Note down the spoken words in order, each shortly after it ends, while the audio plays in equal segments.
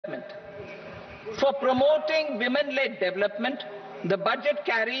For promoting women-led development, the budget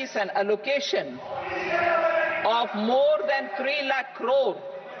carries an allocation of more than 3 lakh crore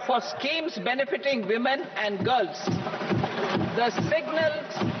for schemes benefiting women and girls. This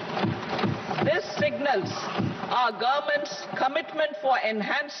signals our government's commitment for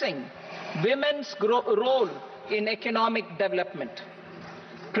enhancing women's role in economic development.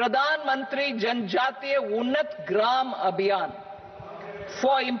 Pradhan Mantri Janjatiya Unnat Gram Abhiyan,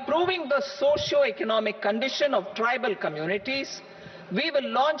 for improving the socio-economic condition of tribal communities, we will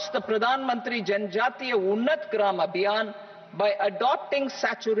launch the Pradhan Mantri Janjatiya Unnat Gram Abhiyan by adopting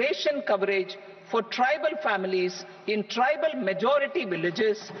saturation coverage for tribal families in tribal majority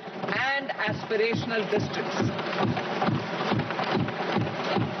villages and aspirational districts.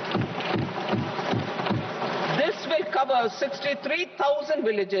 This will cover 63,000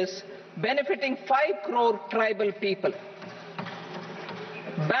 villages benefiting 5 crore tribal people.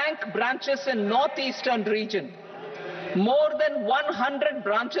 Bank branches in northeastern region. More than 100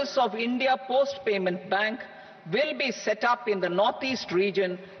 branches of India Post Payment Bank will be set up in the northeast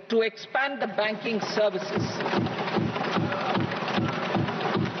region to expand the banking services.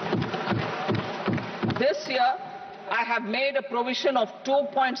 This year, I have made a provision of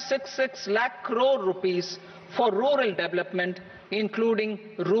 2.66 lakh crore rupees for rural development, including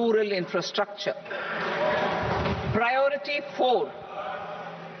rural infrastructure. Priority 4.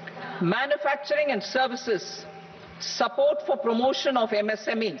 Manufacturing and services, support for promotion of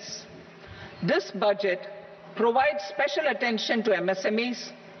MSMEs. This budget provides special attention to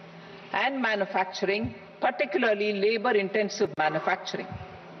MSMEs and manufacturing, particularly labor-intensive manufacturing.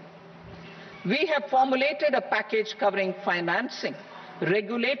 We have formulated a package covering financing,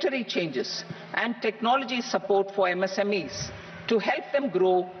 regulatory changes, and technology support for MSMEs to help them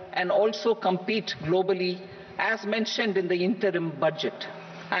grow and also compete globally, as mentioned in the interim budget.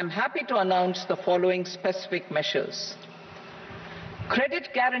 I am happy to announce the following specific measures. Credit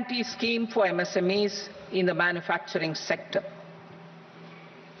guarantee scheme for MSMEs in the manufacturing sector.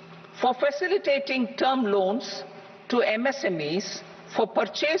 For facilitating term loans to MSMEs for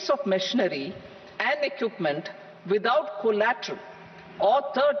purchase of machinery and equipment without collateral or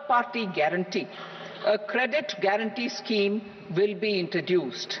third-party guarantee, a credit guarantee scheme will be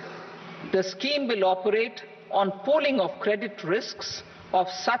introduced. The scheme will operate on pooling of credit risks of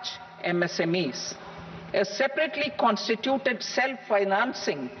such MSMEs. A separately constituted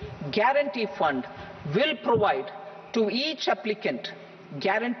self-financing guarantee fund will provide to each applicant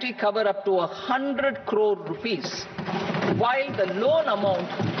guarantee cover up to 100 crore rupees, while the loan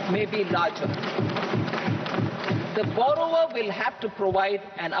amount may be larger. The borrower will have to provide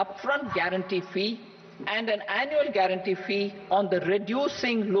an upfront guarantee fee and an annual guarantee fee on the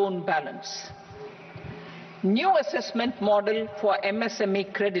reducing loan balance. New assessment model for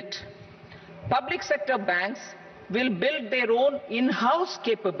MSME credit. Public sector banks will build their own in-house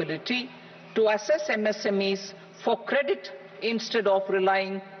capability to assess MSMEs for credit instead of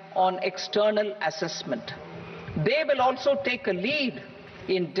relying on external assessment. They will also take a lead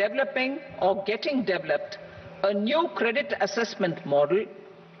in developing or getting developed a new credit assessment model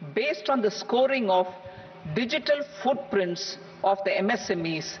based on the scoring of digital footprints of the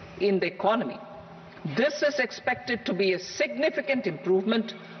MSMEs in the economy. This is expected to be a significant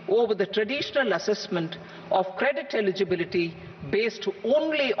improvement over the traditional assessment of credit eligibility based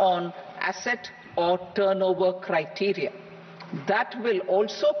only on asset or turnover criteria. That will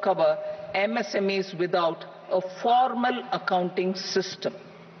also cover MSMEs without a formal accounting system.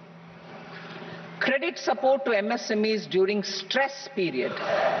 Credit support to MSMEs during stress period.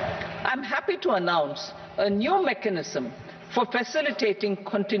 I'm happy to announce a new mechanism for facilitating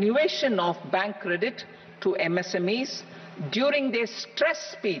continuation of bank credit to MSMEs during their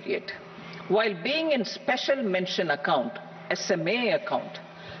stress period while being in special mention account, SMA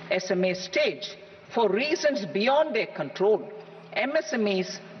stage, for reasons beyond their control.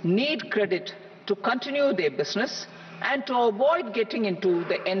 MSMEs need credit to continue their business and to avoid getting into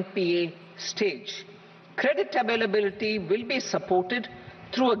the NPA stage. Credit availability will be supported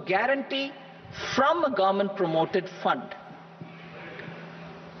through a guarantee from a government-promoted fund.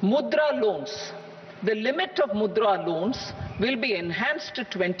 Mudra loans. The limit of Mudra loans will be enhanced to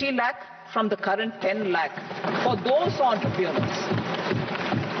 20 lakh from the current 10 lakh for those entrepreneurs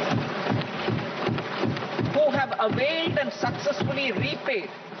who have availed and successfully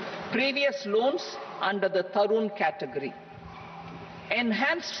repaid previous loans under the Tarun category.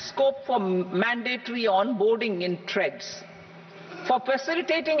 Enhanced scope for mandatory onboarding in trades. For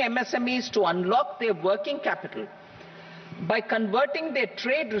facilitating MSMEs to unlock their working capital by converting their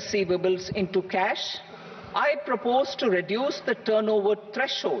trade receivables into cash I propose to reduce the turnover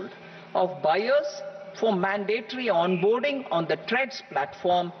threshold of buyers for mandatory onboarding on the TREADS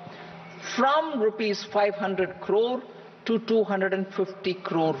platform from rupees 500 crore to 250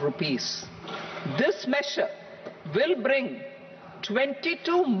 crore rupees. This measure will bring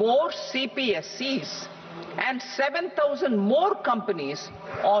 22 more CPSCs and 7,000 more companies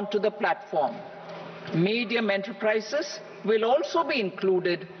onto the platform. Medium enterprises will also be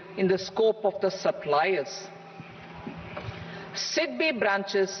included in the scope of the suppliers. SIDBI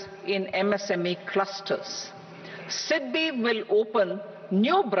branches in MSME clusters. SIDBI will open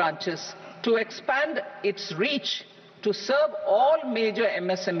new branches to expand its reach to serve all major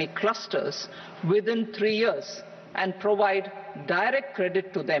MSME clusters within 3 years and provide direct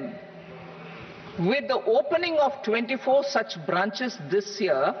credit to them. With the opening of 24 such branches this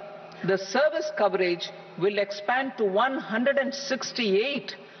year, the service coverage will expand to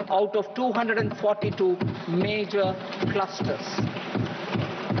 168 out of 242 major clusters.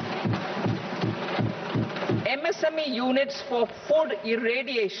 MSME units for food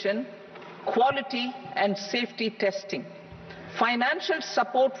irradiation, quality and safety testing. Financial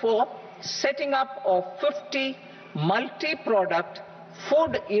support for setting up of 50 multi-product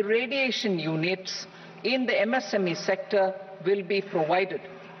food irradiation units in the MSME sector will be provided.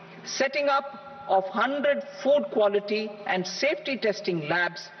 Setting up of 100 food quality and safety testing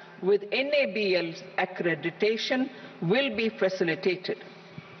labs with NABL accreditation will be facilitated.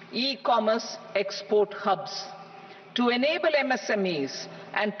 E-commerce export hubs. To enable MSMEs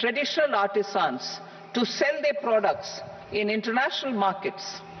and traditional artisans to sell their products in international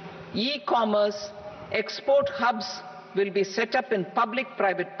markets, e-commerce export hubs will be set up in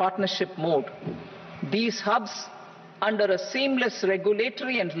public-private partnership mode. These hubs, under a seamless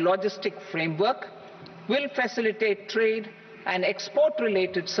regulatory and logistic framework, will facilitate trade and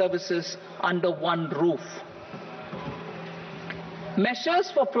export-related services under one roof. Measures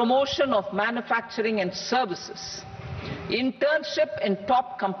for promotion of manufacturing and services. Internship in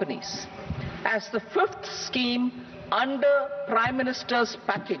top companies. As the fifth scheme under Prime Minister's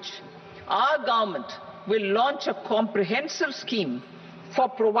package, our government will launch a comprehensive scheme for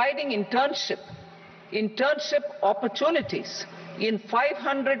providing internship opportunities in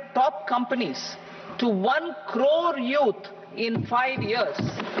 500 top companies to 1 crore youth in 5 years.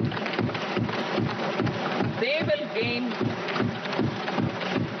 They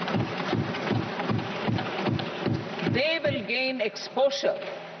will gain exposure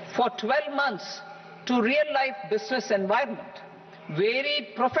for 12 months to real-life business environment,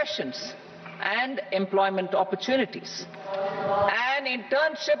 varied professions and employment opportunities. An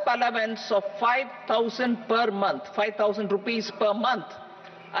internship allowance of 5,000 per month, 5,000 rupees per month,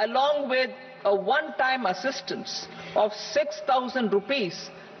 along with a one-time assistance of 6,000 rupees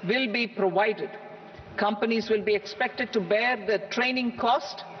will be provided. Companies will be expected to bear the training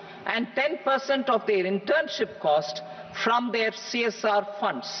cost and 10% of their internship cost from their CSR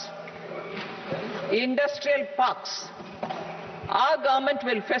funds. Industrial parks. Our government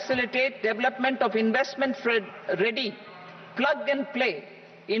will facilitate development of investment-ready, plug-and-play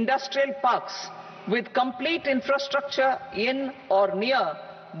industrial parks with complete infrastructure in or near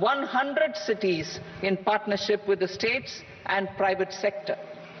 100 cities in partnership with the states and private sector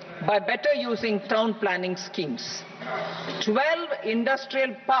by better using town planning schemes. 12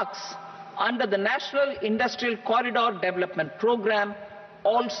 industrial parks under the National Industrial Corridor Development Program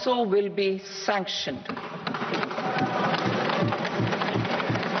also will be sanctioned.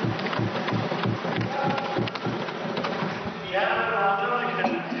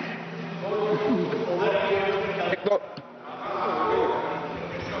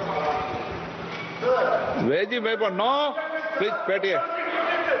 Veggie paper, no. Please, Petty.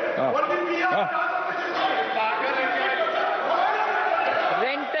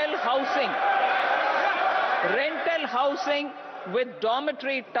 Rental housing with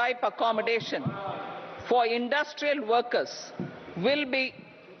dormitory type accommodation for industrial workers will be,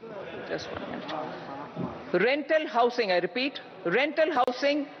 just 1 minute. Rental housing, I repeat, rental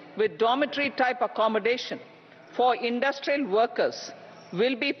housing with dormitory type accommodation for industrial workers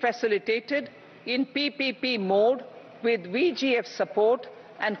will be facilitated in PPP mode with VGF support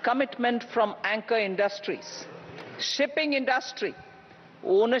and commitment from anchor industries. Shipping industry,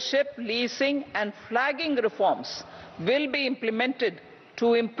 ownership, leasing and flagging reforms will be implemented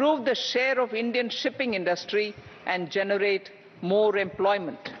to improve the share of Indian shipping industry and generate more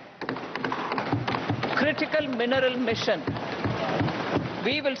employment. Critical mineral mission.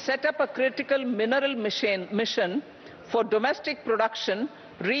 We will set up a critical mineral mission for domestic production,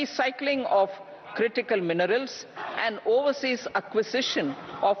 recycling of critical minerals and overseas acquisition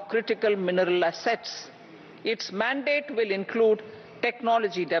of critical mineral assets. Its mandate will include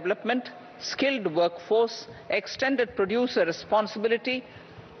technology development, skilled workforce, extended producer responsibility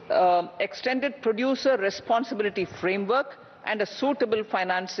framework, and a suitable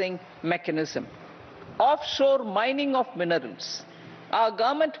financing mechanism. Offshore mining of minerals. Our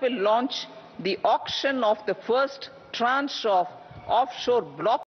government will launch the auction of the first tranche of offshore block